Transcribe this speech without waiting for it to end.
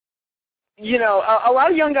you know, a lot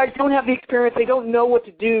of young guys don't have the experience. They don't know what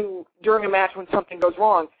to do during a match when something goes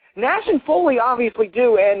wrong. Nash and Foley obviously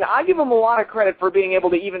do, and I give them a lot of credit for being able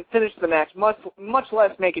to even finish the match, much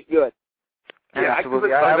less make it good. Yeah,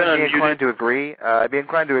 absolutely. I would be inclined to agree. I'd be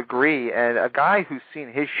inclined to agree. And a guy who's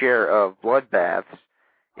seen his share of bloodbaths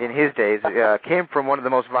in his days came from one of the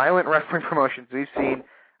most violent wrestling promotions we've seen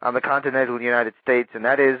on the continental United States, and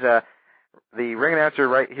that is the ring announcer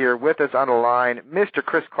right here with us on the line, Mr.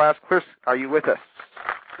 Kris Kloss. Kris, are you with us?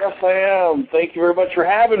 Yes, I am. Thank you very much for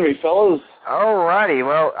having me, fellas. All righty.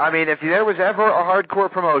 Well, I mean, if there was ever a hardcore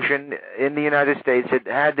promotion in the United States, it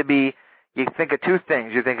had to be, you think of two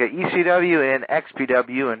things. You think of ECW and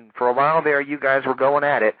XPW, and for a while there, you guys were going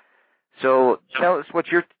at it. So tell us what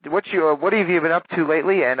have you been up to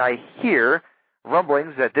lately? And I hear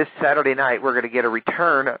rumblings that this Saturday night we're going to get a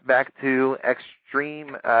return back to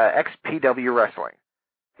extreme XPW wrestling.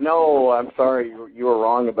 No, I'm sorry. You were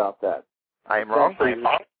wrong about that. I am wrong?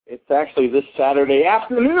 It's actually this Saturday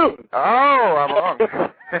afternoon. Oh, I'm wrong.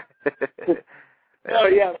 Oh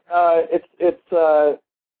yeah, it's gonna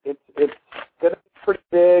be pretty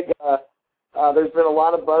big. There's been a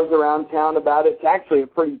lot of buzz around town about it. It's actually a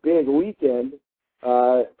pretty big weekend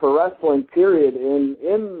for wrestling, period,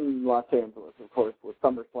 in Los Angeles, of course, with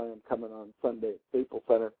SummerSlam coming on Sunday at Staples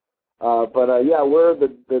Center. Yeah, we're the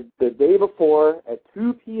day before at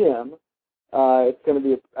 2 p.m. It's going to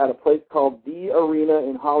be at a place called The Arena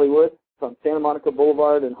in Hollywood. It's on Santa Monica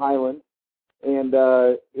Boulevard in Highland. And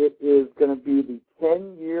it is going to be the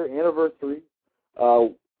 10-year anniversary.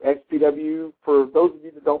 XPW, for those of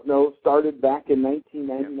you that don't know, started back in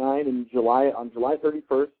 1999 on July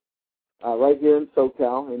 31st, right here in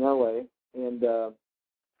SoCal, in LA. And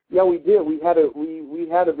yeah, we did. We had a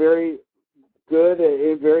very good,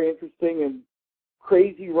 a very interesting and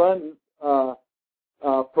crazy run for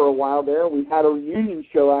a while there. We had a reunion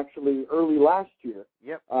show actually early last year.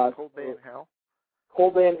 Yep. Cold Day in Hell.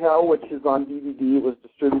 Cold Day in Hell, which is on DVD. It was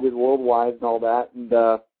distributed worldwide and all that. And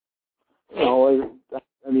you know,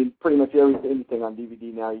 I mean, pretty much anything on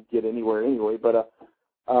DVD now you get anywhere anyway. But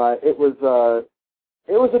it was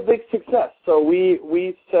a big success. So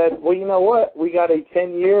we said, well, you know what? We got a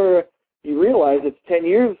 10-year. You realize it's 10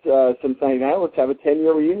 years since 99. Let's have a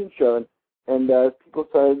 10-year reunion show. And people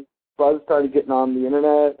started getting on the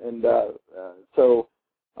internet, and so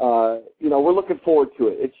you know, we're looking forward to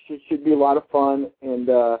it. It should be a lot of fun, and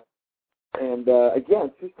again,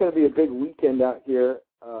 it's just going to be a big weekend out here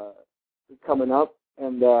coming up.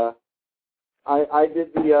 And I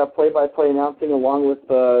did the play-by-play announcing along with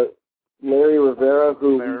Larry Rivera,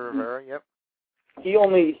 Yep. He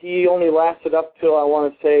only lasted up till, I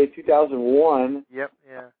want to say, 2001. Yep.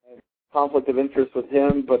 Yeah. Conflict of interest with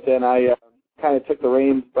him, but then I kind of took the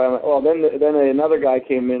reins by then another guy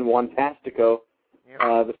came in, Wantastico,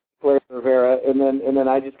 the Larry Rivera, and then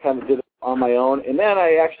I just kind of did it on my own. And then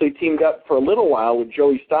I actually teamed up for a little while with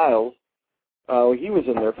Joey Styles. He was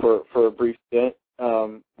in there for a brief stint,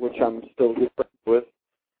 which I'm still good friends with.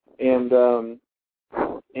 And then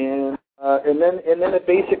it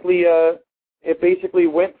basically officially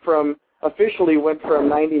went from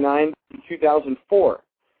 99 to 2004.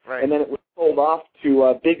 Right. And then it was sold off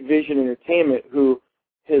to Big Vision Entertainment, who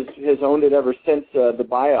has owned it ever since the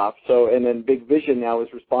buy-off. So, and then Big Vision now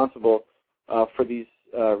is responsible for these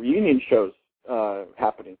reunion shows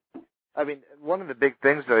happening. I mean, one of the big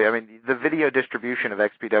things, though, I mean, the video distribution of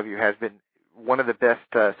XPW has been one of the best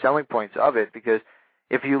selling points of it, because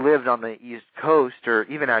if you lived on the East Coast or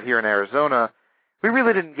even out here in Arizona, we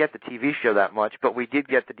really didn't get the TV show that much, but we did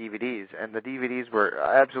get the DVDs, and the DVDs were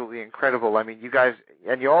absolutely incredible. I mean, you guys,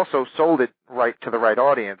 and you also sold it right to the right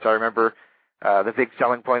audience. I remember the big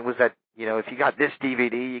selling point was that, you know, if you got this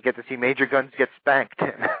DVD, you get to see Major Guns get spanked.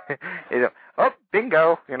 You know, oh,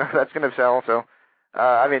 bingo, you know, that's going to sell. So,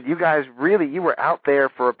 I mean, you guys really, you were out there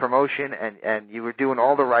for a promotion, and you were doing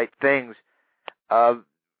all the right things.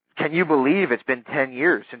 Can you believe it's been 10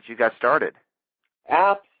 years since you got started?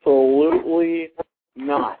 Absolutely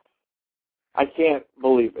not. I can't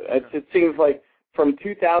believe it. It seems like from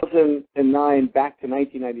 2009 back to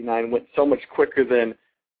 1999 went so much quicker than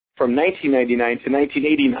from 1999 to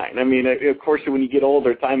 1989. I mean, of course, when you get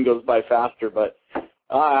older, time goes by faster, but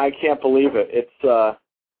I can't believe it. It's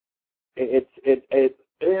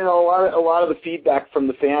you know, a lot of the feedback from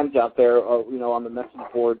the fans out there, you know, on the message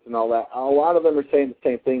boards and all that, a lot of them are saying the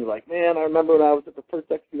same thing, like, man, I remember when I was at the first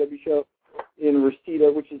XPW show in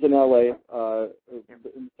Reseda, which is in L.A., in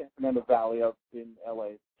the San Fernando Valley up in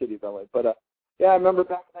L.A., city of L.A. But, yeah, I remember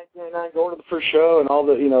back in 1999 going to the first show, and all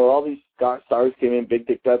these stars came in, Big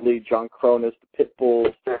Dick Dudley, John Cronus, the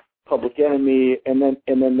Pitbulls, Public Enemy, and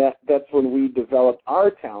then that's when we developed our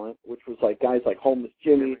talent, which was like guys like Homeless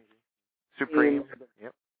Jimmy, Supreme,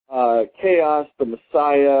 yep. Chaos, the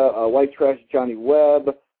Messiah, White Trash, Johnny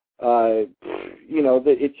Webb.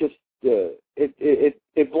 It just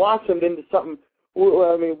it blossomed into something.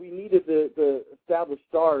 I mean, we needed the established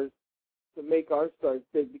stars to make our stars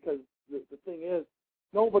big, because the thing is,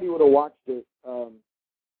 nobody would have watched it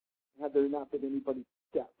had there not been anybody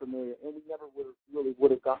that familiar, and we never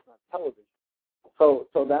would have gotten on television. So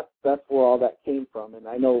that's where all that came from. And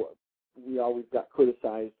I know we always got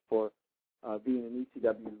criticized for being an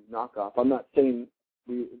ECW knockoff. I'm not saying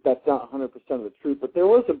that's not 100% of the truth, but there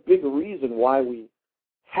was a big reason why we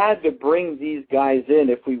had to bring these guys in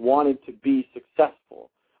if we wanted to be successful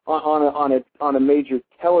on a major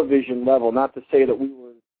television level. Not to say that we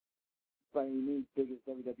were by any means big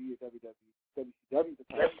as WWE or WCW,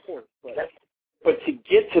 of course, but to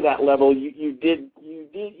get to that level, you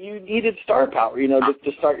needed star power, just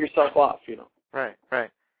to start yourself off, Right.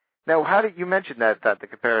 Now, how did you mention that the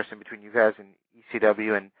comparison between you guys and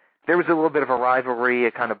ECW, and there was a little bit of a rivalry.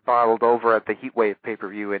 It kind of bottled over at the Heatwave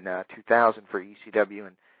pay-per-view in 2000 for ECW.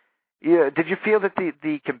 And did you feel that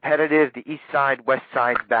the competitive, the East Side West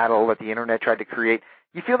Side battle that the internet tried to create,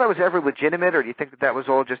 you feel that was ever legitimate, or do you think that was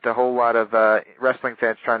all just a whole lot of wrestling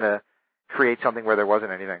fans trying to create something where there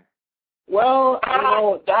wasn't anything? Well,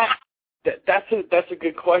 that's a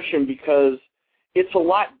good question, because it's a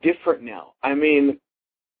lot different now. I mean,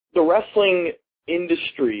 the wrestling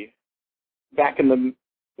industry back in the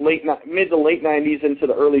mid to late 90s into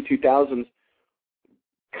the early 2000s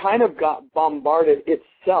kind of got bombarded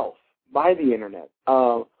itself by the internet.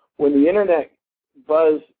 When the internet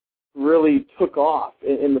buzz really took off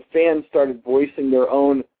and the fans started voicing their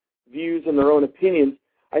own views and their own opinions,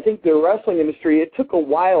 I think the wrestling industry, it took a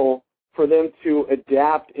while for them to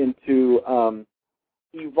adapt and to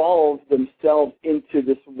evolve themselves into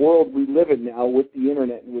this world we live in now with the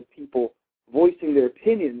internet and with people voicing their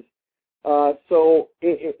opinions. So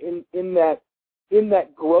in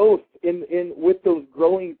that growth, with those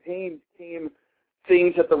growing pains came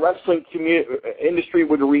things that the wrestling industry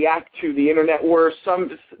would react to the internet. Where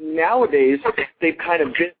some nowadays they've kind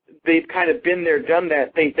of been there, done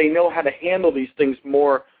that. They know how to handle these things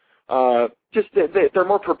more. They're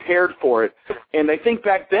more prepared for it. And I think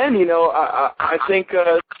back then, I think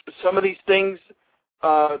some of these things,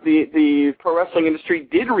 the pro wrestling industry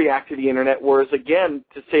did react to the internet, whereas, again,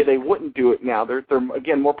 to say they wouldn't do it now, they're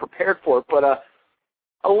again, more prepared for it. But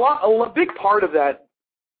a big part of that,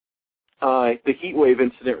 the Heatwave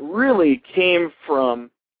incident, really came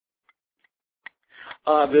from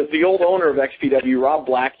the old owner of XPW, Rob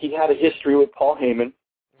Black. He had a history with Paul Heyman,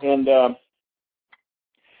 and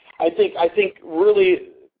I think really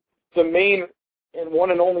the main and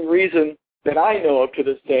one and only reason that I know of to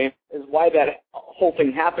this day is why that whole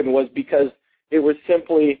thing happened was because it was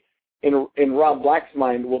simply in Rob Black's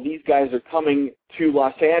mind, well, these guys are coming to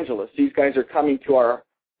Los Angeles. These guys are coming to our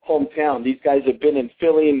hometown. These guys have been in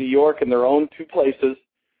Philly and New York in their own two places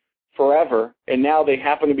forever, and now they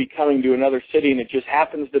happen to be coming to another city, and it just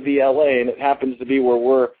happens to be LA, and it happens to be where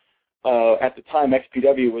we're at the time,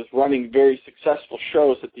 XPW was running very successful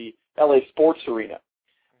shows at the LA Sports Arena.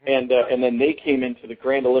 And then they came into the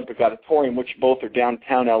Grand Olympic Auditorium, which both are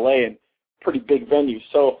downtown LA and pretty big venues.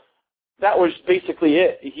 So that was basically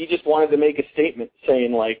it. He just wanted to make a statement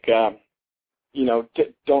saying, like,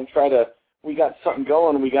 don't try to, we got something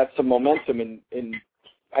going, we got some momentum. And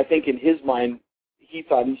I think in his mind, he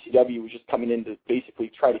thought ECW was just coming in to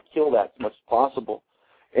basically try to kill that as much as possible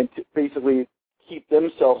and to basically keep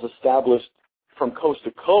themselves established from coast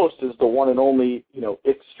to coast as the one and only,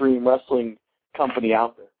 extreme wrestling company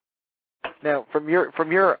out there. Now, from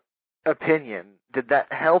your opinion, did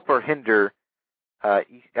that help or hinder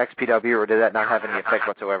XPW, or did that not have any effect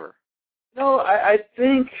whatsoever? No, I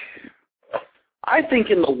think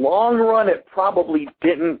in the long run it probably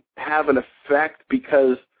didn't have an effect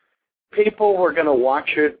because people were going to watch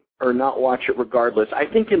it or not watch it regardless. I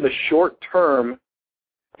think in the short term,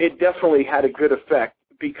 it definitely had a good effect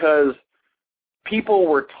because people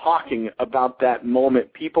were talking about that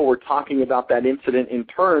moment. People were talking about that incident. In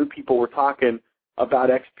turn, people were talking about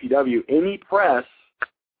XPW. Any press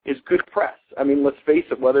is good press. I mean, let's face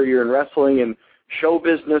it, whether you're in wrestling and show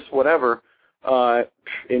business, whatever,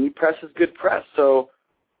 any press is good press. So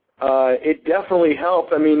it definitely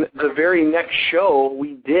helped. I mean, the very next show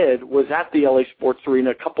we did was at the LA Sports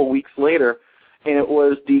Arena a couple weeks later, and it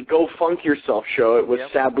was the Go Funk Yourself show. It was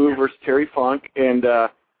Sabu versus Terry Funk, and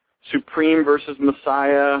Supreme versus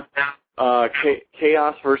Messiah,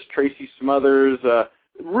 Chaos versus Tracy Smothers.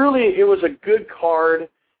 Really, it was a good card,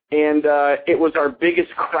 and it was our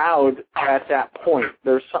biggest crowd at that point.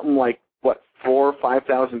 There's something like, what, 4,000 or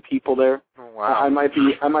 5,000 people there. Oh, wow. I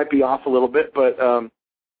might be off a little bit, but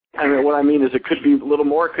I mean, what I mean is it could be a little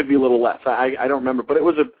more, it could be a little less. I don't remember, but it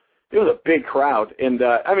was a big crowd, and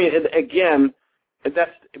I mean, again,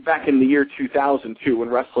 that's back in the year 2000 too, when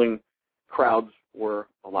wrestling crowds were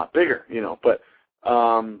a lot bigger, you know. But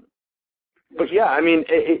yeah, I mean,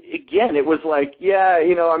 again, it was like, yeah,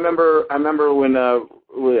 you know, I remember when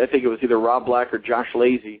I think it was either Rob Black or Josh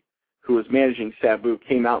Lazy, who was managing Sabu,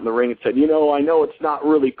 came out in the ring and said, you know, I know it's not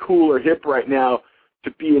really cool or hip right now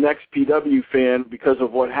to be an XPW fan because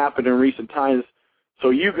of what happened in recent times. So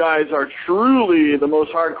you guys are truly the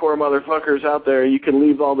most hardcore motherfuckers out there. You can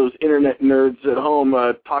leave all those internet nerds at home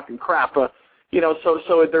talking crap. You know,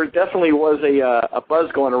 so there definitely was a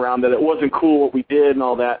buzz going around that it wasn't cool what we did and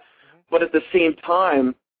all that. But at the same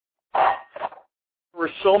time, there were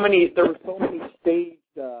so many staged,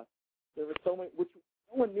 which no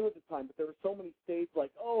one knew at the time, but there were so many staged,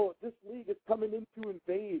 like, oh, this league is coming in to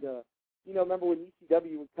invade. You know, remember when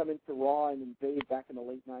ECW would come into Raw and invade back in the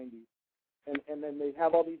late 90s? And then they'd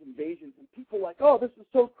have all these invasions, and people like, oh, this is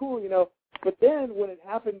so cool, you know. But then when it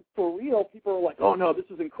happened for real, people were like, oh, no, this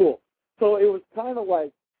isn't cool. So it was kind of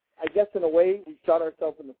like, I guess in a way, we shot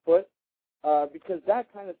ourselves in the foot because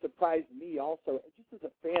that kind of surprised me also. Just as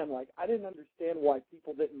a fan, like, I didn't understand why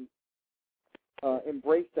people didn't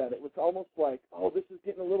embrace that. It was almost like, oh, this is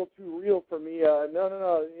getting a little too real for me.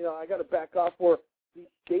 No, you know, I got to back off. Or these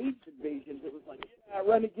staged invasions, it was like, yeah,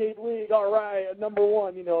 Renegade League, all right, number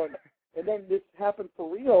one, you know. And then this happened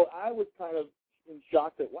for real. I was kind of in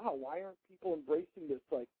shock that, wow, why aren't people embracing this?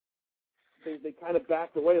 Like, they kind of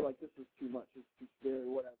backed away like, this is too much, it's too scary,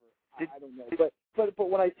 whatever. I don't know. But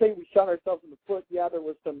when I say we shot ourselves in the foot, yeah, there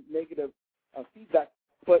was some negative feedback.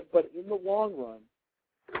 But in the long run,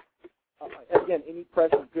 again, any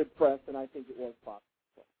press is good press, and I think it was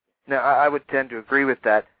possible. Now, I would tend to agree with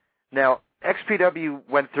that. Now, XPW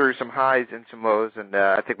went through some highs and some lows, and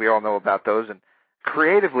I think we all know about those. And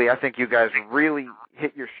creatively, I think you guys really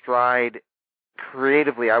hit your stride.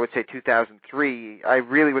 Creatively, I would say 2003, I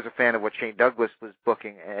really was a fan of what Shane Douglas was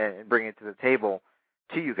booking and bringing to the table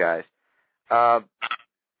to you guys. That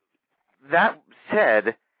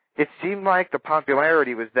said, it seemed like the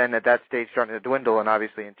popularity was then at that stage starting to dwindle, and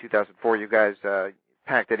obviously in 2004 you guys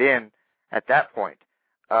packed it in at that point.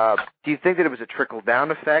 Do you think that it was a trickle-down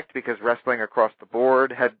effect because wrestling across the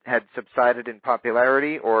board had subsided in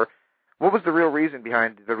popularity, or what was the real reason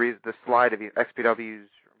behind the slide of XPW's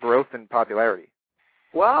growth and popularity?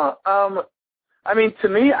 Well, I mean, to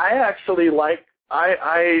me, I actually like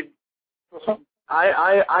I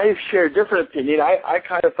share a different opinion. I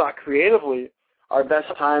kind of thought creatively our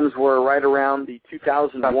best times were right around the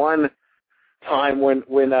 2001 time when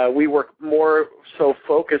we were more so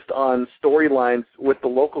focused on storylines with the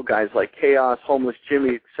local guys like Chaos, Homeless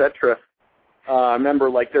Jimmy, etc. I remember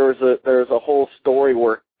like there was a whole story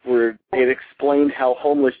where it explained how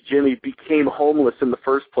Homeless Jimmy became homeless in the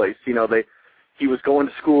first place. You know, he was going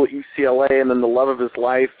to school at UCLA, and then the love of his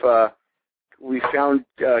life, we found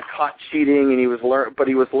caught cheating, and he was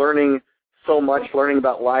learning so much, learning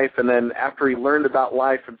about life, and then after he learned about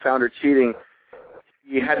life and found her cheating,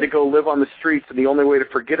 he had to go live on the streets, and the only way to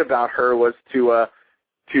forget about her was to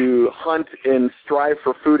hunt and strive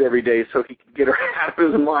for food every day so he could get her out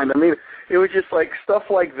of his mind. I mean, it was just like stuff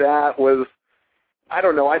like that was, I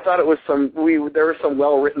don't know. I thought it was there was some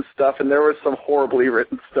well-written stuff, and there was some horribly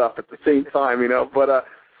written stuff at the same time, you know. But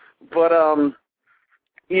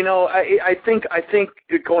you know, I think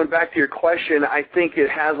going back to your question, I think it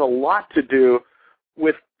has a lot to do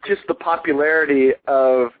with just the popularity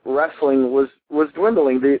of wrestling was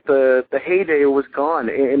dwindling. The heyday was gone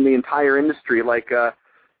in the entire industry. Like,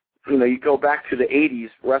 you know, you go back to the 80s,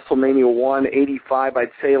 WrestleMania 1, 85,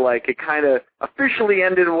 I'd say like it kind of officially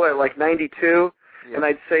ended like 92. Yeah. And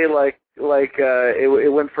I'd say it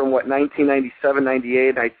went from 1997,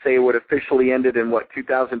 98. I'd say it would officially ended in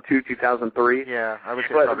 2002, 2003. Yeah, I would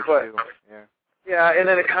say probably too. Yeah. Yeah, and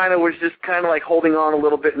then it kind of was just kind of like holding on a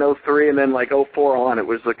little bit in 03, and then like 04 on, it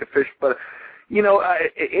was like official. But you know,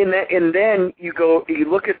 and then you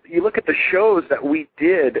look at the shows that we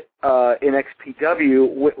did in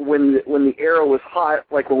XPW when the era was hot,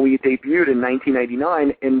 like when we debuted in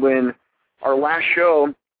 1999, and when our last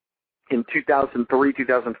show in 2003,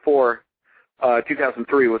 2004,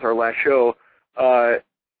 2003 was our last show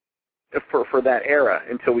for that era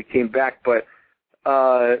until we came back. But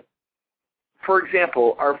for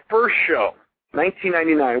example, our first show,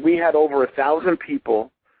 1999, we had over 1,000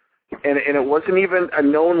 people, and it wasn't even a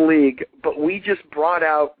known league, but we just brought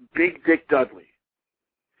out Big Dick Dudley.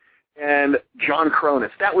 and John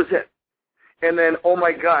Cronus. That was it. And then, oh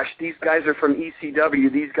my gosh, these guys are from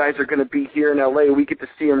ECW. These guys are going to be here in LA. We get to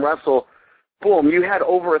see them wrestle. Boom, you had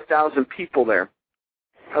over 1,000 people there.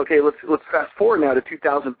 Okay, let's fast forward now to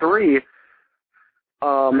 2003.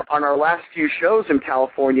 On our last few shows in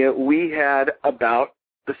California, we had about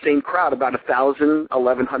the same crowd, about 1,000,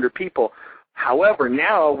 1,100 people. However,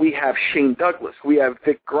 now we have Shane Douglas, we have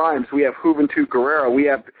Vic Grimes, we have Juventud Guerrero, we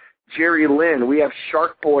have Jerry Lynn, we have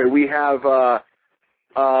Shark Boy, we have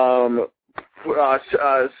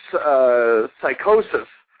Psychosis.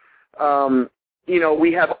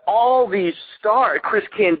 We have all these stars. Chris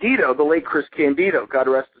Candido, the late Chris Candido, God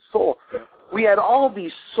rest his soul. We had all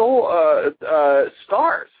these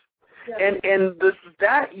stars, and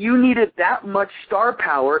that you needed that much star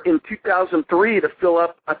power in 2003 to fill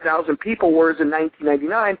up 1,000 people, whereas in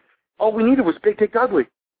 1999, all we needed was Big Dick Dudley.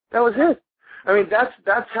 That was it. I mean,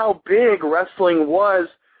 that's how big wrestling was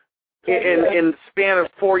in the span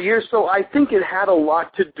of 4 years. So I think it had a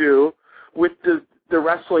lot to do with the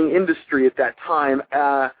wrestling industry at that time.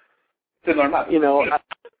 Do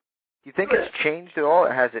you think it's changed at all?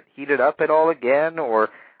 Has it heated up at all again, or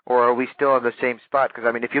are we still in the same spot? Because,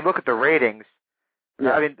 I mean, if you look at the ratings,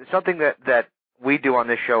 I mean, something that we do on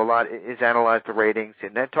this show a lot is analyze the ratings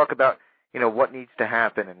and then talk about, what needs to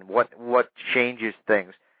happen and what changes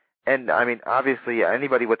things. And, I mean, obviously,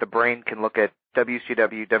 anybody with a brain can look at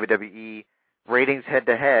WCW, WWE ratings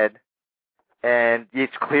head-to-head, and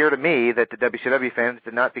it's clear to me that the WCW fans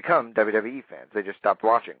did not become WWE fans. They just stopped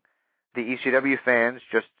watching. The ECW fans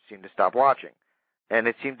just seemed to stop watching. And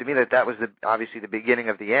it seemed to me that was obviously the beginning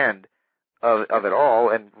of the end of it all.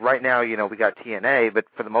 And right now, we got TNA, but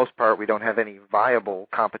for the most part, we don't have any viable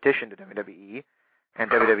competition to WWE.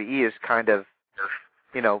 And WWE is kind of,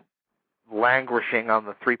 languishing on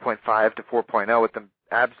the 3.5 to 4.0 at the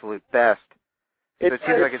absolute best. So it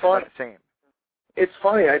seems like it's not the same. It's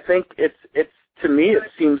funny. I think it's to me, it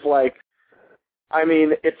seems like, I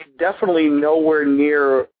mean, it's definitely nowhere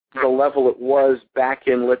near the level it was back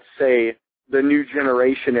in, let's say, the New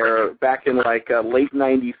Generation era, back in like late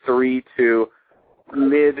 93 to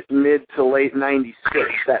mid to late 96,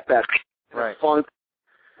 that right. funk.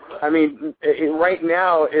 I mean, right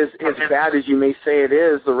now, as bad as you may say it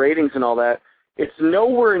is, the ratings and all that, it's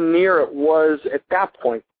nowhere near it was at that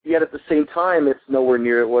point. Yet at the same time, it's nowhere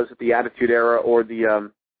near it was at the Attitude Era or the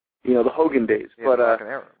the Hogan days. Yeah, but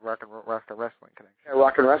rock and wrestling connection. Yeah,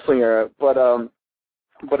 rock and wrestling era. But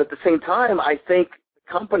at the same time, I think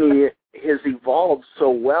the company has evolved so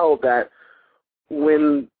well that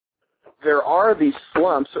when there are these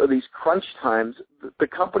slumps or these crunch times, the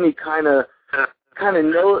company kind of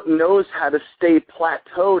knows how to stay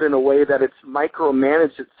plateaued in a way that it's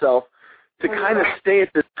micromanaged itself to kind of stay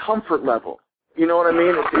at this comfort level. You know what I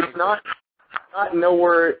mean? It's not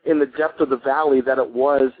nowhere in the depth of the valley that it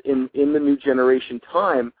was in the New Generation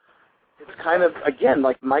time. It's kind of, again,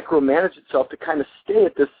 like micromanage itself to kind of stay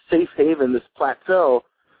at this safe haven, this plateau,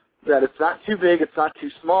 that it's not too big, it's not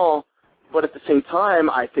too small, but at the same time,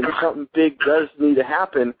 I think something big does need to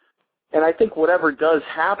happen, and I think whatever does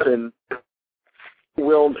happen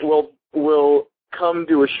will come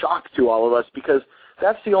to a shock to all of us, because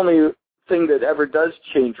that's the only thing that ever does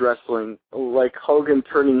change wrestling, like Hogan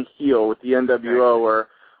turning heel with the NWO, or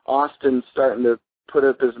Austin starting to put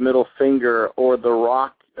up his middle finger, or The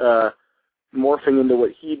Rock morphing into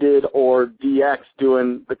what he did, or DX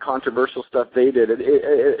doing the controversial stuff they did.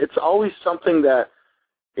 It's always something that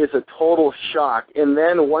is a total shock, and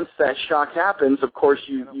then once that shock happens, of course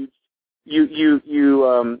you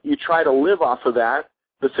try to live off of that,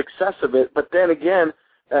 the success of it, but then again,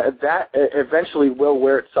 that eventually will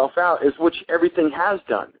wear itself out, is which everything has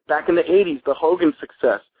done. Back in the 80s, the Hogan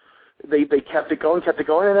success, they kept it going,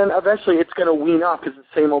 and then eventually it's going to wean off because it's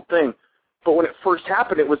the same old thing. But when it first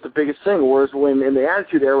happened, it was the biggest thing, whereas when in the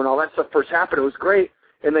Attitude Era, when all that stuff first happened, it was great,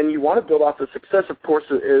 and then you want to build off the success, of course,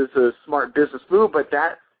 it is a smart business move, but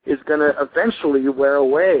that is going to eventually wear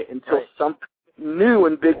away until something new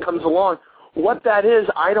and big comes along. What that is,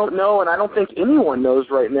 I don't know, and I don't think anyone knows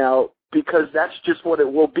right now, because that's just what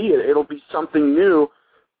it will be. It'll be something new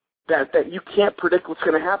that you can't predict what's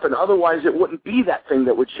going to happen. Otherwise, it wouldn't be that thing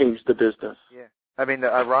that would change the business. Yeah. I mean,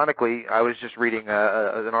 ironically, I was just reading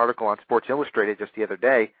an article on Sports Illustrated just the other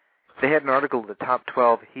day. They had an article, the top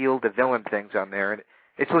 12 heel to villain things on there, and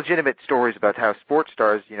it's legitimate stories about how sports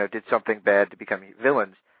stars, did something bad to become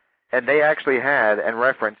villains. And they actually had and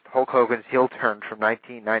referenced Hulk Hogan's heel turn from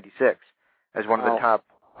 1996 as one of the top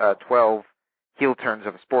 12 heel turns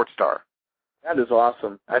of a sports star. That is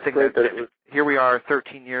awesome. I think that here we are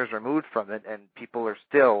 13 years removed from it, and people are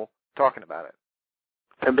still talking about it.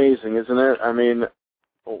 Amazing, isn't it? I mean,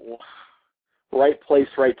 right place,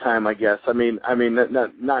 right time, I guess. I mean,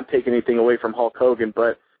 not taking anything away from Hulk Hogan,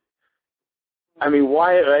 but I mean,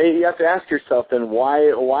 why? You have to ask yourself then, why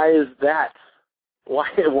is that?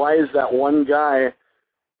 Why is that one guy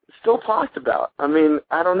still talked about? I mean,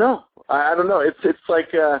 I don't know. I don't know. It's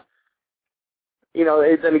like, you know.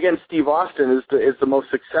 And again, Steve Austin is the most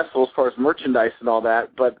successful as far as merchandise and all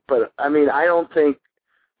that. But I mean, I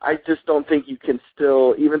just don't think you can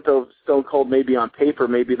still, even though Stone Cold may be on paper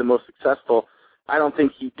may be the most successful, I don't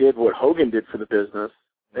think he did what Hogan did for the business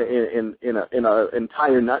in an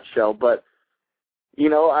entire nutshell. But you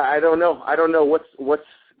know, I don't know. I don't know what's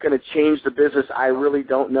going to change the business. I really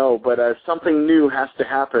don't know. But something new has to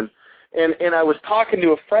happen. And I was talking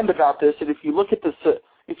to a friend about this. And if you look at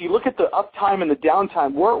the uptime and the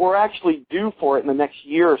downtime, we're actually due for it in the next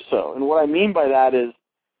year or so. And what I mean by that is,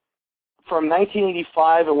 from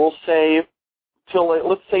 1985, and we'll say till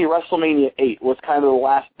let's say WrestleMania 8 was kind of the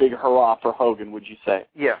last big hurrah for Hogan. Would you say?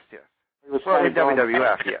 Yes, yes. It was well, in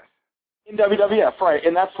WWF, yes. In WWF, right,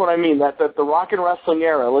 and that's what I mean. That the rock and wrestling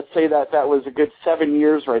era. Let's say that was a good 7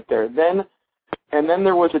 years right there. Then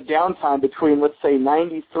there was a downtime between, let's say,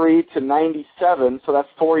 93 to 97. So that's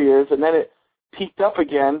 4 years, and then it peaked up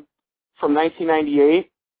again from 1998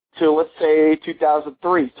 to, let's say,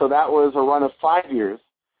 2003. So that was a run of 5 years.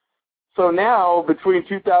 So now, between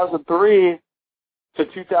 2003 to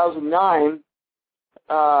 2009,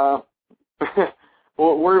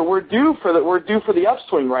 we're due for the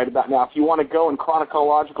upswing right about now. If you want to go in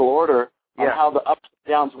chronological order on how the ups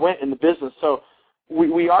and downs went in the business, so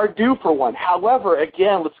we are due for one. However,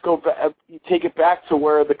 again, let's go back, take it back to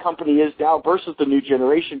where the company is now versus the new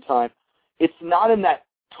generation time. It's not in that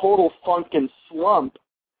total funk and slump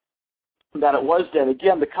that it was then.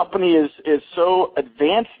 Again, the company is so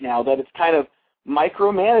advanced now that it's kind of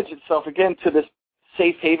micromanaged itself again to this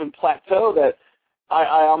safe haven plateau that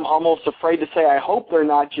I'm almost afraid to say I hope they're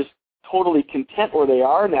not just totally content where they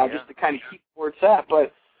are now, just to kind of keep where it's at.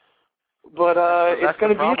 But it's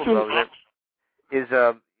going to be interesting. Is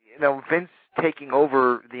you know, Vince taking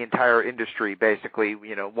over the entire industry basically.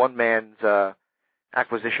 You know, one man's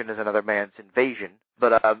acquisition is another man's invasion.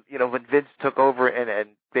 But you know, when Vince took over and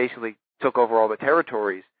basically took over all the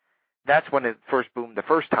territories, that's when it first boomed the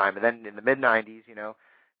first time. And then in the mid-90s, you know,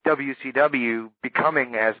 WCW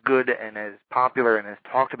becoming as good and as popular and as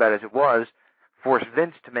talked about as it was forced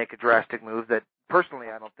Vince to make a drastic move that personally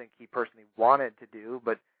I don't think he personally wanted to do,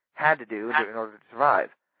 but had to do in order to survive.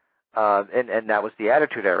 And that was the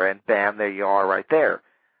Attitude Era, and bam, there you are right there.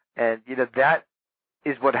 And, you know, that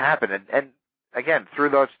is what happened. And again, through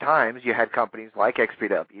those times, you had companies like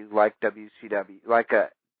XPW, like WCW, like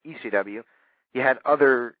ECW. You had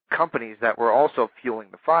other companies that were also fueling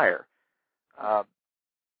the fire.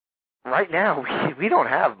 Right now, we don't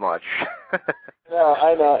have much. No,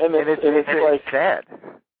 I know, and it's like sad.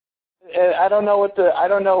 And I don't know what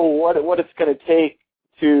it's going to take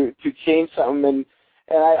to change something,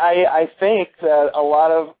 and I think that a lot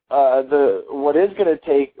of what it is going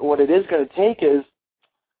to take is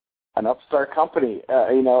an upstart company,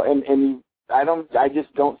 you know, and I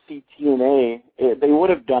just don't see TNA. They would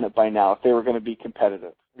have done it by now if they were going to be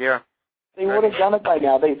competitive. Yeah, they would have done it by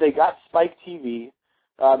now. They got Spike TV.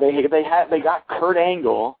 They got Kurt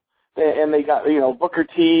Angle, and they got, you know, Booker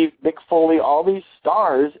T, Mick Foley, all these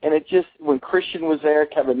stars, and it just, when Christian was there,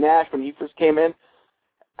 Kevin Nash when he first came in,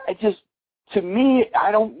 to me,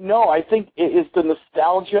 I don't know. I think it is the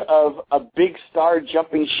nostalgia of a big star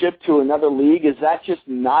jumping ship to another league. Is that just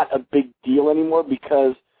not a big deal anymore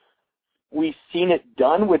because we've seen it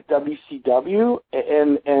done with WCW,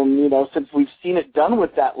 and you know, since we've seen it done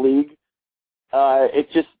with that league,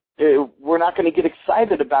 we're not going to get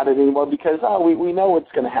excited about it anymore because we know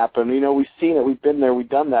what's going to happen. You know, we've seen it, we've been there, we've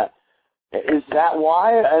done that. Is that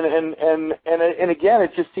why? And again,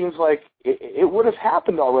 it just seems like it would have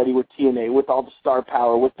happened already with TNA, with all the star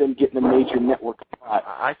power, with them getting a major network.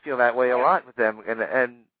 I feel that way a lot with them.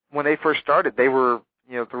 And when they first started, they were,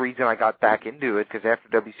 you know, the reason I got back into it, because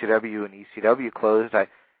after WCW and ECW closed,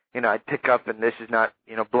 I'd pick up, and this is not,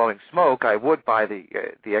 you know, blowing smoke, I would buy the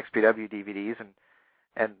XPW DVDs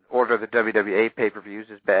and order the WWA pay-per-views,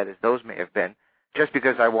 as bad as those may have been, just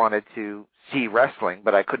because I wanted to see wrestling,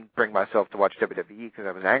 but I couldn't bring myself to watch WWE because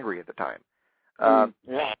I was angry at the time.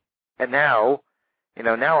 And now, you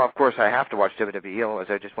know, of course I have to watch WWE, otherwise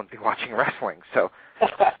I just wouldn't be watching wrestling. So,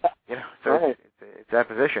 you know, so right. It's that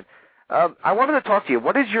position. I wanted to talk to you.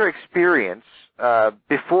 What is your experience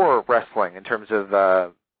before wrestling in terms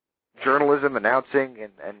of journalism, announcing,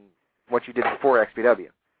 and what you did before XPW?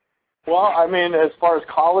 Well, I mean, as far as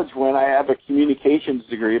college went, I have a communications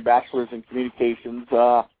degree, a bachelor's in communications,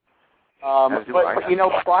 But you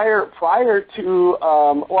know, prior to,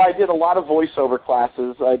 I did a lot of voiceover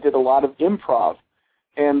classes. I did a lot of improv,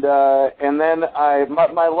 and then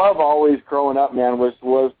my love always growing up, man, was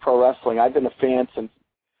pro wrestling. I've been a fan since.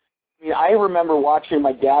 I mean, I remember watching.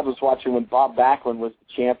 My dad was watching when Bob Backlund was the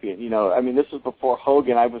champion. You know, I mean, this was before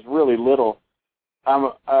Hogan. I was really little.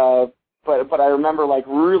 But I remember like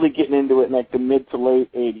really getting into it in like the mid to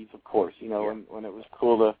late '80s, of course. You know, when it was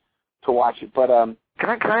cool to watch it. But can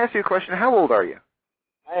I ask you a question? How old are you?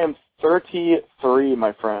 I am 33,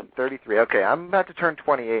 my friend. 33. Okay, I'm about to turn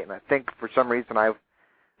 28, and I think for some reason I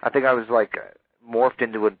think I was like morphed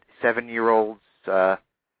into a 7-year-old. I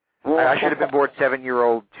should have been born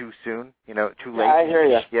 7-year-old too soon. You know, too late. Yeah, I hear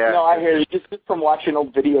you. Yeah. No, I hear you. Just from watching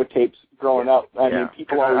old videotapes growing up. I mean,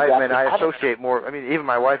 people always. I associate more. I mean, even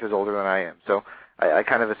my wife is older than I am, so I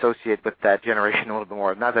kind of associate with that generation a little bit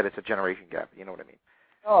more. Not that it's a generation gap. You know what I mean?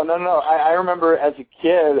 Oh, no. I remember as a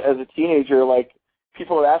kid, as a teenager, like,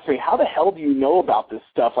 people would ask me, how the hell do you know about this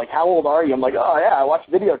stuff? Like, how old are you? I'm like, oh, yeah, I watch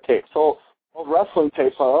videotapes. So old wrestling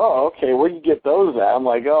tapes. Like, oh, okay, where do you get those at? I'm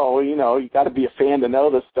like, oh, well, you know, you got to be a fan to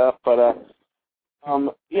know this stuff. But,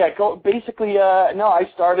 basically, I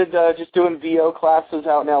started just doing VO classes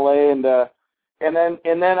out in L.A., and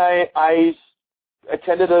then I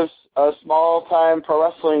attended a small-time pro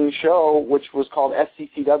wrestling show, which was called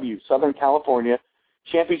SCCW, Southern California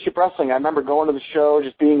Championship Wrestling. I remember going to the show,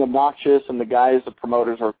 just being obnoxious, and the guys, the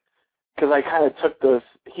promoters, because I kind of took the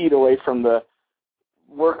heat away from the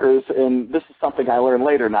workers, and this is something I learned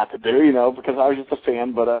later not to do, you know, because I was just a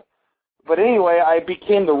fan. But anyway, I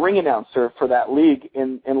became the ring announcer for that league,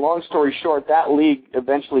 and long story short, that league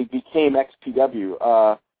eventually became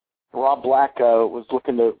XPW. Rob Black was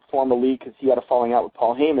looking to form a league because he had a falling out with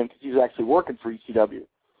Paul Heyman because he was actually working for ECW.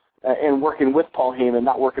 And working with Paul Heyman,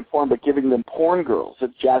 not working for him, but giving them porn girls.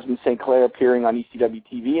 Jasmine St. Clair appearing on ECW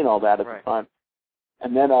TV and all that at the time.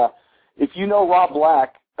 And then if you know Rob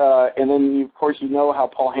Black, and then, of course, you know how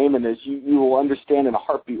Paul Heyman is, you will understand in a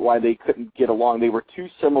heartbeat why they couldn't get along. They were too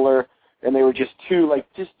similar, and they were just two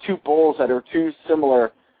bulls that are too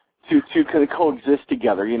similar to kind of coexist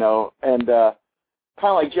together, you know. And kind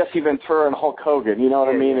of like Jesse Ventura and Hulk Hogan, you know what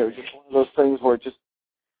I mean? It was just one of those things where just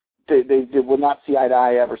they would not see eye to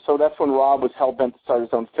eye ever. So that's when Rob was hell-bent to start his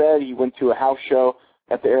own Fed. He went to a house show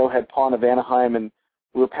at the Arrowhead Pond of Anaheim, and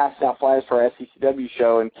we were passing out flyers for our SCCW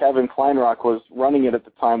show, and Kevin Kleinrock was running it at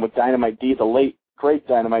the time with Dynamite D, the late, great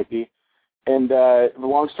Dynamite D. And the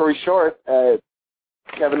long story short,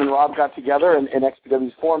 Kevin and Rob got together, and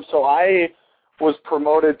XPW's formed. So I was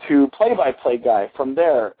promoted to play-by-play guy from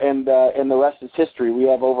there, and the rest is history. We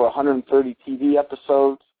have over 130 TV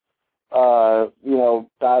episodes.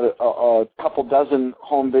 About a couple dozen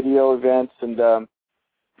home video events, and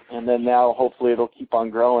then now hopefully it'll keep on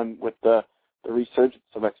growing with the resurgence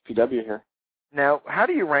of XPW here. Now, how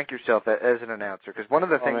do you rank yourself as an announcer? Because one of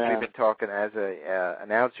the things we've been talking as a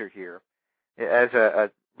announcer here, as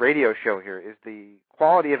a radio show here, is the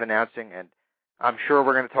quality of announcing, and I'm sure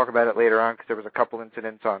we're going to talk about it later on because there was a couple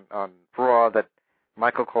incidents on Raw that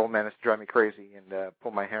Michael Cole managed to drive me crazy and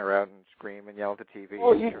pull my hair out and scream and yell at the TV.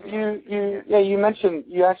 Well, you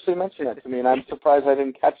actually mentioned that to me, and I'm surprised I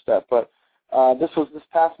didn't catch that. But this was this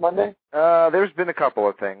past Monday. There's been a couple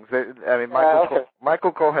of things. I mean,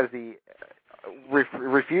 Michael Cole has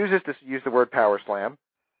refuses to use the word power slam,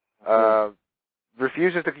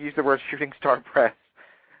 refuses to use the word shooting star press.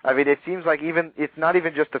 I mean, it seems like it's not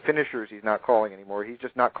even just the finishers he's not calling anymore. He's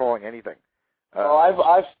just not calling anything.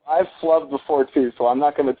 I've flubbed before too, so I'm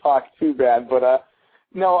not going to talk too bad. But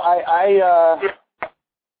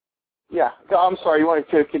yeah. I'm sorry. You wanted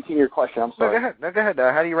to continue your question? I'm sorry. No, go ahead.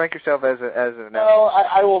 How do you rank yourself as an announcer? Well,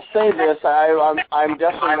 I will say this. I'm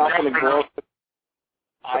definitely not going to grow.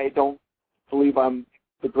 I don't believe I'm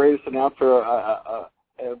the greatest announcer,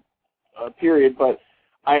 period. But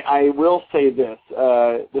I will say this.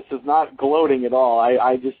 This is not gloating at all.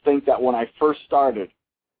 I just think that when I first started,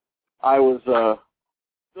 I was the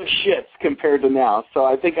shits compared to now. So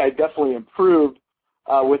I think I definitely improved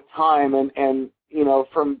with time, and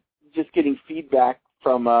from just getting feedback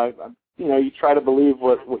from you try to believe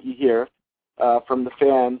what you hear from the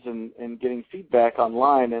fans, and getting feedback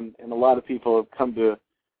online, and a lot of people have come to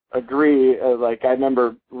agree. Like I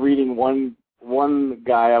remember reading one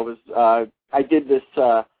guy. I did this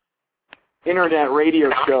internet radio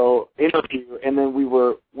show interview, and then we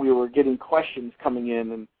were getting questions coming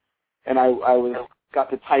in, and I got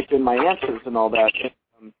to type in my answers and all that.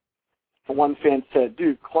 And, one fan said,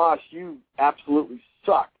 "Dude, Kloss, you absolutely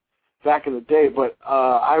sucked back in the day, but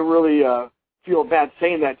I really feel bad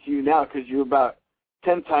saying that to you now because you're about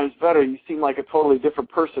 10 times better. You seem like a totally different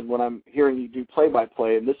person when I'm hearing you do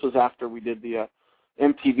play-by-play, and this was after we did the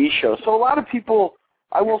MTV show. So a lot of people,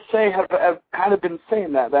 I will say, have kind of been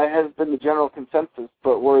saying that. That has been the general consensus.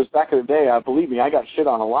 But whereas back in the day, believe me, I got shit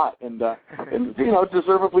on a lot, and you know,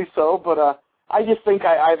 deservedly so. But I just think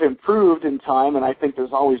I've improved in time, and I think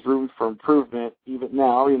there's always room for improvement, even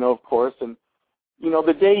now, you know, of course. And, you know,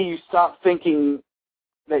 the day you stop thinking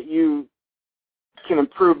that you can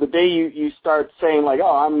improve, the day you start saying, like,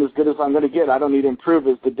 oh, I'm as good as I'm going to get, I don't need to improve,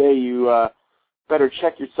 is the day you better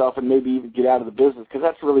check yourself and maybe even get out of the business, because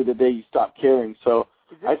that's really the day you stop caring. So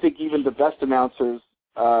I think even the best announcers,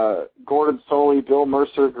 Gordon Soley, Bill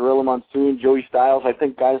Mercer, Gorilla Monsoon, Joey Styles, I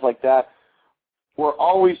think guys like that, were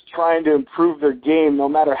always trying to improve their game no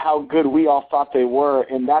matter how good we all thought they were,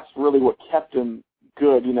 and that's really what kept them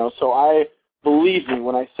good, you know. So I, believe me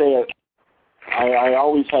when I say it, I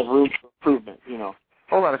always have room for improvement, you know.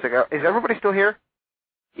 Hold on a second. Is everybody still here?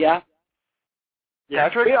 Yeah.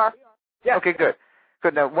 Patrick? We are. Yeah. Okay, good.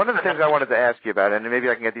 Good. Now, one of the things I wanted to ask you about, and maybe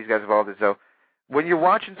I can get these guys involved, is though, when you're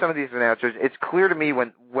watching some of these announcers, it's clear to me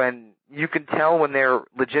when you can tell when they're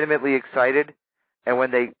legitimately excited and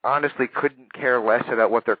when they honestly couldn't care less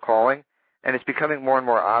about what they're calling, and it's becoming more and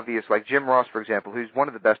more obvious, like Jim Ross, for example, who's one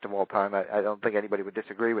of the best of all time. I don't think anybody would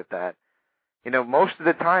disagree with that. You know, most of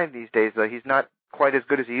the time these days, though, he's not quite as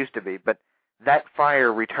good as he used to be, but that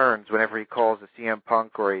fire returns whenever he calls a CM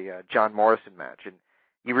Punk or a John Morrison match, and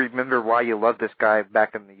you remember why you loved this guy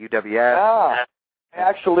back in the UWF. Yeah.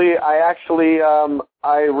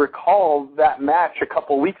 I recall that match a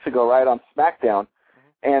couple weeks ago, right, on SmackDown,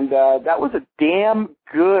 and that was a damn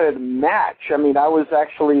good match. I mean, I was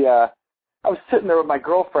actually, I was sitting there with my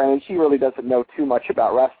girlfriend, and she really doesn't know too much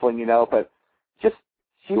about wrestling, you know, but just,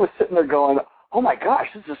 she was sitting there going, oh my gosh,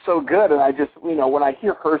 this is so good, and I just, you know, when I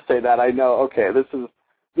hear her say that, I know, okay, this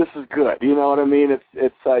is good, you know what I mean?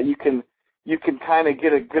 It's you can kind of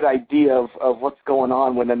get a good idea of what's going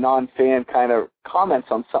on when a non-fan kind of comments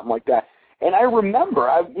on something like that. And I remember,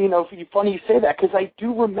 you know, funny you say that, because I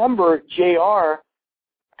do remember JR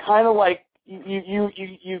kind of like,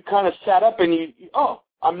 you kind of sat up and oh,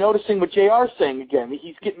 I'm noticing what JR's saying again.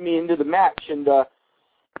 He's getting me into the match, and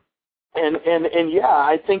yeah,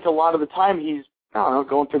 I think a lot of the time he's, I don't know,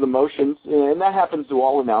 going through the motions, and that happens to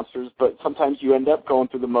all announcers, but sometimes you end up going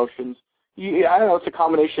through the motions. I don't know, it's a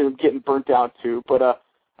combination of getting burnt out too, but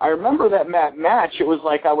I remember that match. It was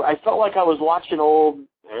like I felt like I was watching old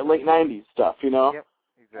late 90s stuff, you know? Yep,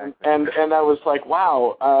 exactly. And I was like,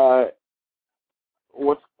 wow,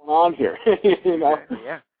 what's going on here? You know?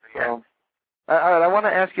 Yeah. So, I want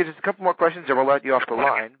to ask you just a couple more questions, and we'll let you off the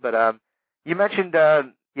line, but you mentioned,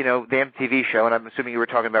 you know, the MTV show, and I'm assuming you were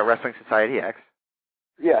talking about Wrestling Society X.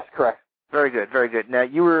 Yes, correct. Very good, very good. Now,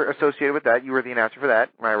 you were associated with that. You were the announcer for that.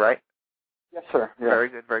 Am I right? Yes, sir. Yeah. Very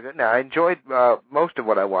good, very good. Now, I enjoyed most of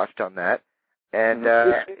what I watched on that, and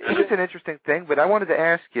it was an interesting thing, but I wanted to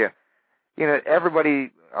ask you, you know,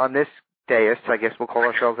 everybody on this dais, I guess we'll call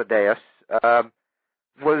ourselves a dais,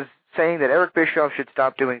 was saying that Eric Bischoff should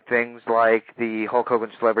stop doing things like the Hulk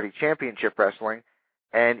Hogan Celebrity Championship Wrestling,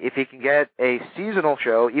 and if he can get a seasonal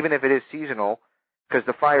show, even if it is seasonal, because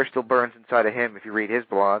the fire still burns inside of him if you read his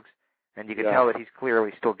blogs, and you can tell that he's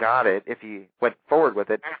clearly still got it if he went forward with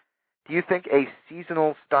it. Do you think a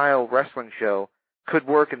seasonal-style wrestling show could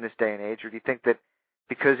work in this day and age, or do you think that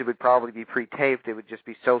because it would probably be pre-taped, it would just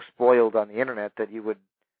be so spoiled on the Internet that it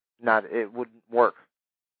wouldn't work?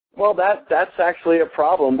 Well, that's actually a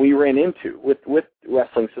problem we ran into with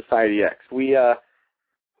Wrestling Society X. We,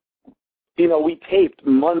 you know, we taped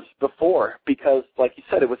months before because, like you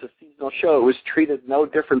said, it was a seasonal show. It was treated no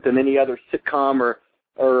different than any other sitcom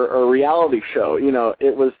or reality show. You know,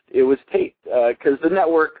 it was taped because the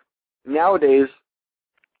network nowadays,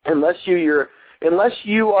 unless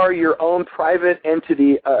you are your own private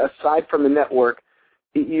entity aside from the network,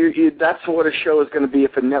 that's what a show is going to be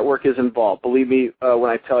if a network is involved. Believe me when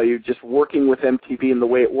I tell you, just working with MTV and the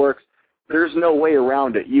way it works, there's no way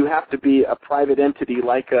around it. You have to be a private entity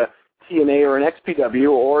like a TNA or an XPW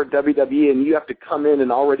or WWE, and you have to come in an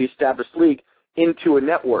already established league into a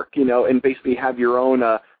network, you know, and basically have your own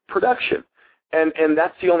production. And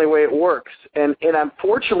that's the only way it works. And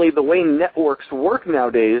unfortunately, the way networks work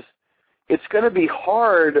nowadays, it's going to be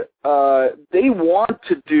hard. They want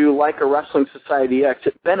to do like a Wrestling Society X.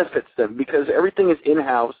 It benefits them because everything is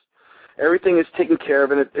in-house. Everything is taken care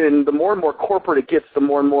of, and the more and more corporate it gets, the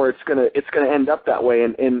more and more it's going to end up that way.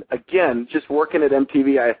 And again, just working at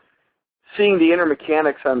MTV, seeing the inner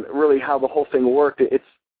mechanics on really how the whole thing worked,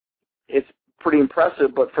 it's pretty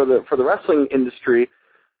impressive. But for the wrestling industry,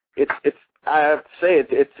 it's I have to say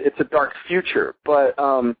it's a dark future. But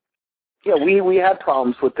Yeah, we had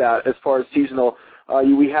problems with that as far as seasonal.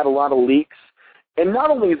 We had a lot of leaks. And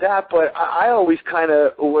not only that, but I always kind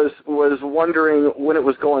of was wondering when it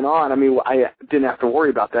was going on. I mean, I didn't have to worry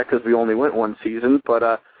about that because we only went one season. But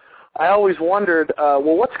I always wondered,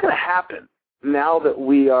 well, what's going to happen now that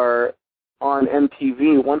we are on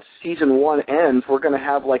MTV? Once season 1 ends, we're going to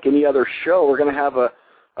have, like any other show, we're going to have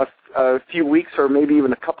a few weeks or maybe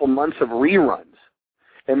even a couple months of reruns.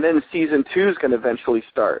 And then season 2 is going to eventually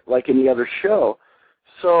start, like any other show.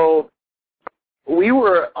 So we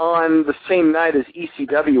were on the same night as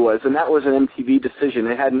ECW was, and that was an MTV decision.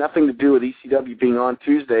 It had nothing to do with ECW being on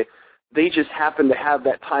Tuesday. They just happened to have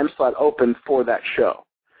that time slot open for that show.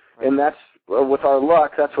 And that's, with our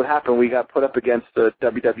luck, that's what happened. We got put up against the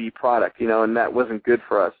WWE product, and that wasn't good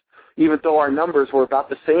for us. Even though our numbers were about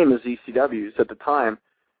the same as ECW's at the time,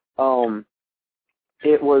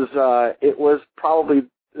 it was probably,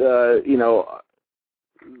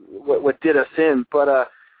 what did us in. But,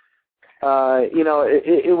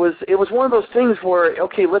 it was one of those things where,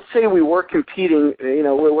 okay, let's say we were competing, it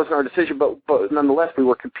wasn't our decision, but nonetheless we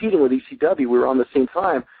were competing with ECW. We were on the same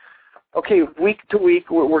time. Okay, week to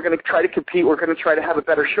week, we're going to try to compete. We're going to try to have a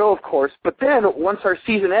better show, of course. But then once our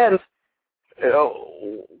season ends,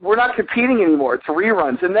 we're not competing anymore. It's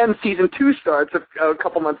reruns. And then season 2 starts a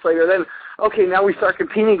couple months later. Then, okay, now we start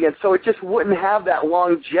competing again. So it just wouldn't have that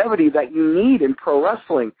longevity that you need in pro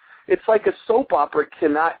wrestling. It's like a soap opera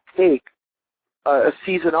cannot take a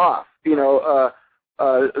season off. Seinfeld,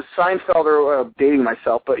 or dating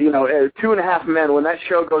myself, but, 2.5 Men, when that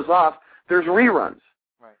show goes off, there's reruns.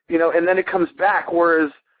 Right. And then it comes back,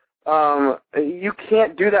 whereas you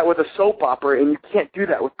can't do that with a soap opera, and you can't do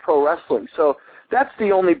that with pro wrestling. So that's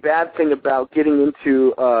the only bad thing about getting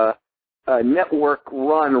into a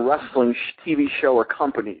network-run wrestling TV show or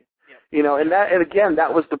company. Yeah. And again,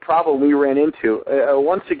 that was the problem we ran into.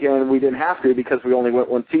 Once again, we didn't have to because we only went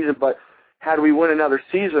one season, but had we won another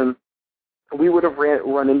season, we would have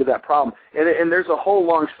run into that problem. And there's a whole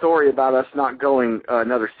long story about us not going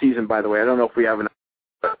another season, by the way. I don't know if we have enough.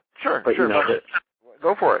 Sure, but, sure.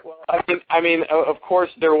 Go for it. Well, I mean, of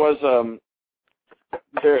course, there was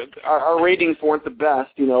our ratings weren't the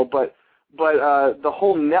best, but the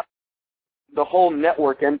whole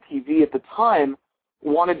network, MTV at the time,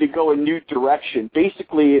 wanted to go a new direction.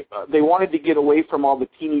 Basically, they wanted to get away from all the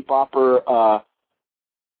teeny bopper,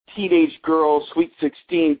 teenage girls, Sweet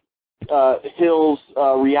 16, Hills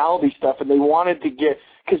reality stuff, and they wanted to get,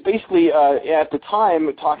 because basically at the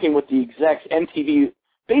time, talking with the execs, MTV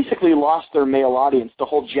basically lost their male audience, the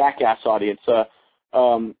whole Jackass audience,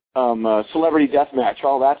 Celebrity Deathmatch,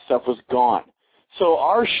 all that stuff was gone. So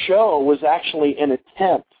our show was actually an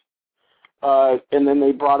attempt, and then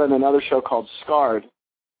they brought in another show called Scarred,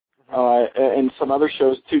 and some other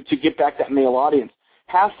shows to get back that male audience.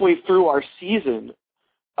 Halfway through our season,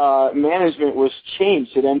 management was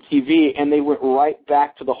changed at MTV, and they went right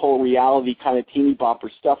back to the whole reality kind of teeny bopper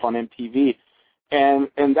stuff on MTV.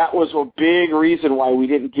 And that was a big reason why we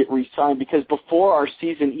didn't get re-signed, because before our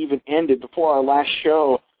season even ended, before our last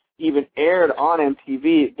show even aired on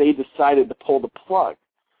MTV, they decided to pull the plug.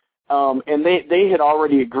 And they had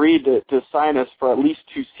already agreed to sign us for at least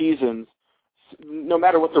 2 seasons, no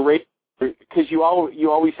matter what the rate, because you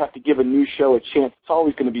always have to give a new show a chance. It's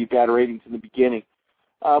always going to be bad ratings in the beginning.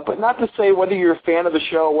 But not to say whether you're a fan of the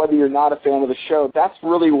show, whether you're not a fan of the show, that's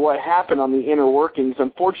really what happened on the inner workings.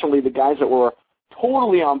 Unfortunately, the guys that were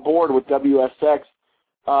totally on board with WSX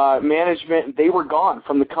management, they were gone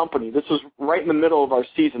from the company. This was right in the middle of our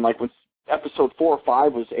season, like when episode 4 or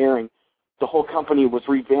 5 was airing. The whole company was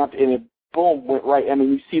revamped, and it, boom, went right. I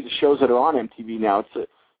mean, you see the shows that are on MTV now. It's,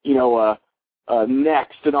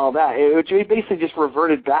 Next and all that. It basically just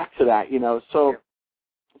reverted back to that, So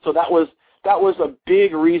that was a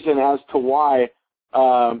big reason as to why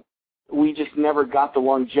we just never got the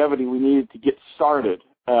longevity we needed to get started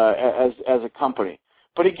as a company.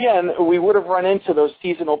 But again, we would have run into those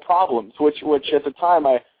seasonal problems, which at the time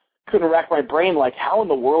I couldn't rack my brain, like, how in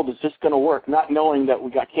the world is this going to work? Not knowing that we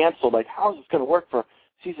got canceled, like, how is this going to work for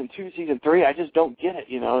season 2, season 3? I just don't get it,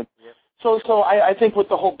 Yep. So I think with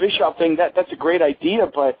the whole Bischoff thing, that's a great idea,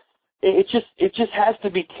 but it just has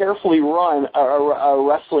to be carefully run, a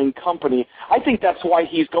wrestling company. I think that's why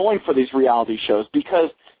he's going for these reality shows,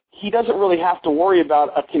 because he doesn't really have to worry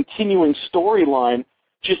about a continuing storyline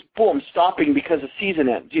just, boom, stopping because the season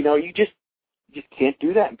ends. You just can't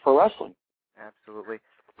do that in pro wrestling. Absolutely.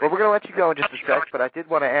 Well, we're going to let you go in just a sec, but I did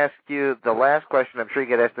want to ask you the last question. I'm sure you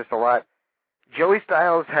get asked this a lot. Joey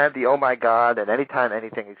Styles had the oh my God and anytime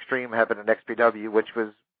anything extreme happened in XPW, which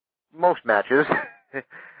was most matches.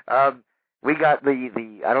 we got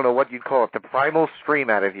the I don't know what you'd call it, the primal scream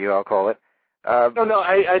out of you, I'll call it. No,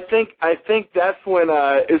 I think that's when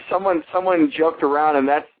someone joked around, and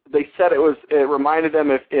they said it reminded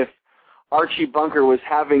them if Archie Bunker was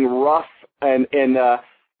having rough and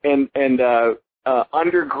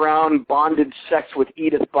underground bondage sex with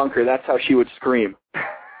Edith Bunker. That's how she would scream.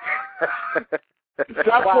 That's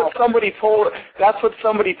what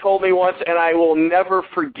somebody told me once, and I will never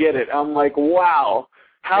forget it. I'm like, wow,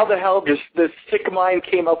 how the hell this sick mind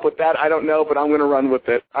came up with that? I don't know, but I'm going to run with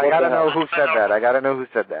it. I got to know who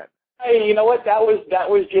said that. Hey, you know what? That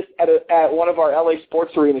was just at one of our LA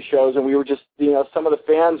Sports Arena shows, and we were just, some of the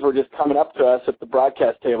fans were just coming up to us at the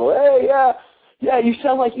broadcast table. Hey, yeah, you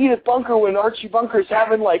sound like Edith Bunker when Archie Bunker's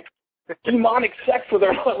having like demonic sex with her.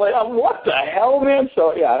 I'm like, what the hell, man?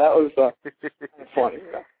 So yeah, that was funny.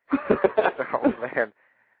 Oh man.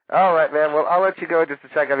 All right, man. Well, I'll let you go in just a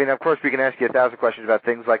second. I mean, of course, we can ask you 1,000 questions about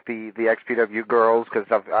things like the XPW girls, because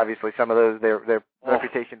obviously some of those their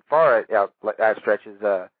reputation far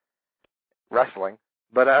outstretches wrestling.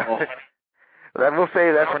 But we'll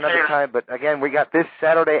say that for another time. But again, we got this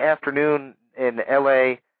Saturday afternoon in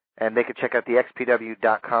LA, and they can check out the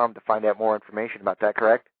XPW.com to find out more information about that.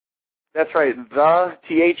 Correct? That's right.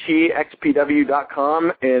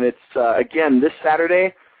 XPW.com, and it's again this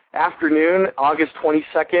Saturday afternoon, August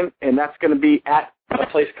 22nd, and that's going to be at a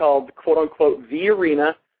place called, quote-unquote, The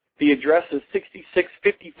Arena. The address is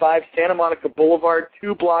 6655 Santa Monica Boulevard,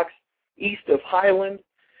 2 blocks east of Highland.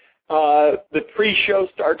 The pre-show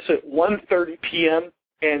starts at 1:30 p.m.,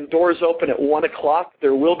 and doors open at 1 o'clock.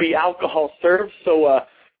 There will be alcohol served, so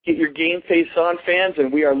get your game face on, fans,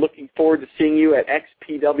 and we are looking forward to seeing you at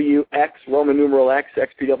XPWX, Roman numeral X,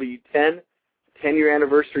 XPW 10. 10-year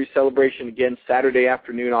anniversary celebration again Saturday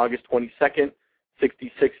afternoon, August 22nd,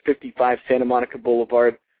 6655 Santa Monica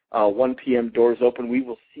Boulevard, 1 p.m. doors open. We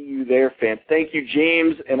will see you there, fans. Thank you,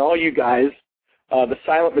 James, and all you guys. The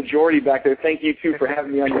silent majority back there, thank you, too, for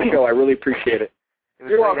having me on your show. I really appreciate it.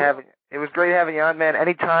 It was great having you on, man.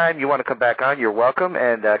 Anytime you want to come back on, you're welcome.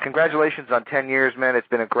 And congratulations on 10 years, man. It's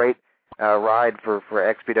been a great ride for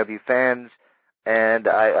XPW fans. And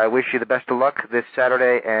I wish you the best of luck this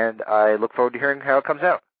Saturday, and I look forward to hearing how it comes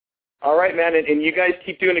out. All right, man, and you guys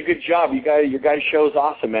keep doing a good job. Your guys' show is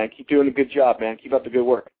awesome, man. Keep doing a good job, man. Keep up the good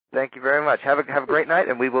work. Thank you very much. Have a great night,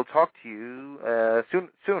 and we will talk to you soon,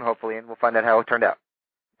 hopefully, and we'll find out how it turned out.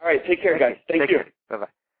 All right, take care, guys. Thank you. Bye-bye.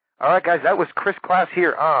 All right, guys, that was Kris Kloss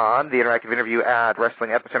here on the interactive interview at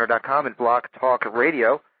WrestlingEpicenter.com and Blog Talk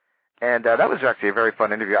Radio. And that was actually a very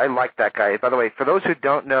fun interview. I like that guy. By the way, for those who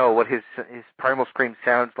don't know what his Primal Scream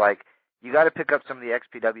sounds like, you got to pick up some of the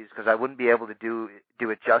XPWs because I wouldn't be able to do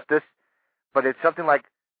it justice. But it's something like,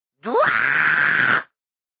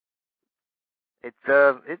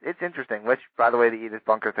 it's interesting. Which, by the way, the Edith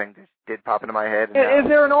Bunker thing just did pop into my head. And, is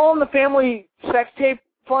there an All in the Family sex tape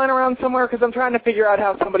flying around somewhere? Because I'm trying to figure out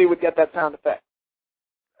how somebody would get that sound effect.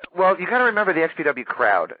 Well, you got to remember the XPW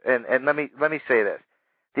crowd, and let me say this.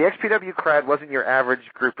 The XPW crowd wasn't your average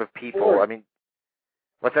group of people. I mean,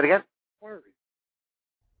 what's that again?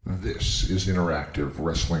 This is Interactive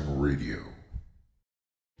Wrestling Radio.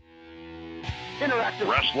 Interactive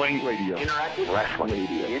Wrestling Radio. Interactive Wrestling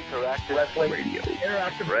Radio. Interactive Wrestling Radio.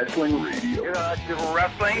 Interactive Wrestling Radio. Interactive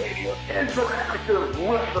Wrestling Radio. Interactive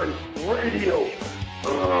Wrestling Radio.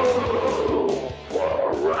 Oh,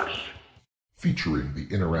 for us. Featuring the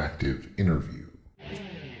interactive interview.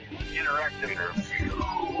 Interactive interview.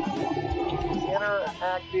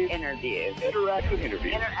 Interactive interview. Interactive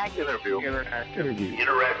interview. Interactive interview. Interactive interview.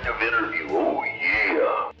 Interactive interview. Oh,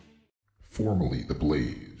 yeah. Formerly The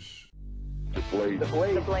Blaze. The Blaze. The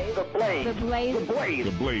Blaze. The Blaze. The Blaze. The Blaze. The Blaze.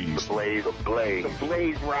 The Blaze. The Blaze. The Blaze. The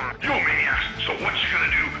Blaze rock. You're a maniac, so what you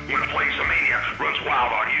gonna do when a Blaze of Maniac runs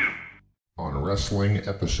wild on you? On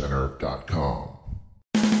WrestlingEpicenter.com.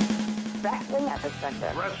 Wrestling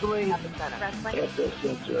Epicenter. Wrestling Epicenter. Wrestling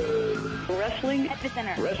Epicenter. Wrestling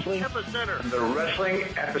Epicenter. Wrestling Epicenter. The Wrestling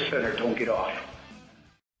Epicenter. Don't get off.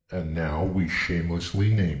 And now we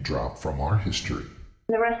shamelessly name drop from our history.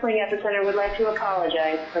 The Wrestling Epicenter would like to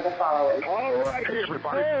apologize for the following. All right,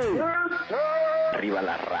 everybody. Viva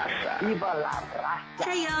la raza. Viva la raza.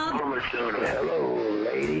 Hey, y'all. Hello,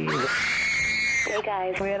 ladies. Hey,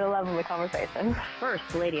 guys. We had a lovely conversation.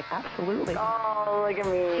 First lady. Absolutely. Oh, look at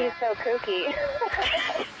me. She's so kooky.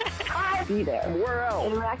 Be there. Where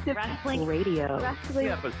else? Interactive Wrestling Radio. Wrestling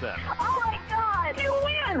Epicenter. Oh, my God. And you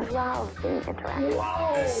win! Love being interactive.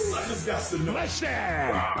 Whoa! I just got to know. Listen!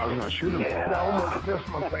 I was gonna shoot him. Yeah, I almost pissed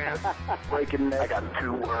my pants. Breaking neck. I got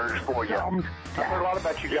 2 words for you. I've heard a lot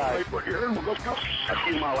about you guys.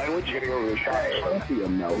 Excuse my language. You're gonna go to the shop. See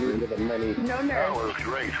him now. We're into the many. No nerves. That was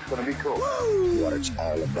great. It's gonna be cool. Woo! What it's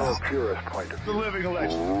all about. The purest point of The living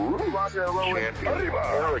legend.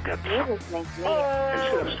 Arrogant. You're listening to me.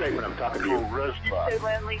 Instead of statement, I'm talking to you.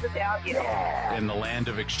 Charisma. Leave without you. Yeah. In the land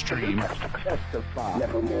of extreme. Testify.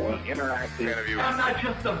 Nevermore. Interactive. Interview. I'm not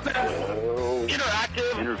just the best.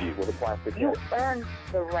 Interactive. Interview with a plastic You head. earned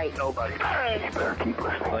the right. Nobody. You better keep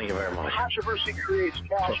listening. Thank you very much. Controversy creates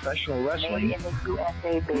cash. Professional wrestling. Made in the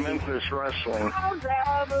USA, baby. Memphis wrestling.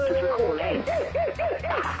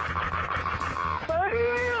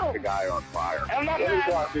 The guy on fire. I'm not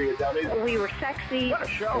bad. We were sexy. What a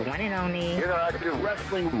show. The one and only. Interactive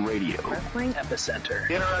Wrestling Radio. Wrestling Epicenter.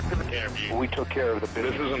 Interactive interview. We took care of the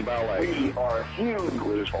business. This isn't ballet. We are huge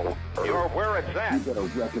with this whole. You're where it's at. You better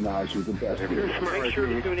recognize who's the best. If you're smart, make sure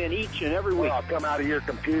you tune in each and every week. Well, come out of your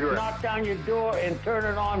computer. Knock down your door and turn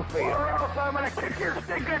it on for you. Or else I'm going to kick your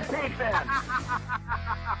stinking teeth in.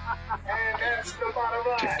 And that's the bottom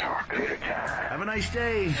line. Have a nice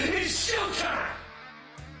day. It's showtime.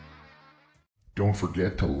 Don't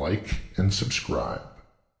forget to like and subscribe.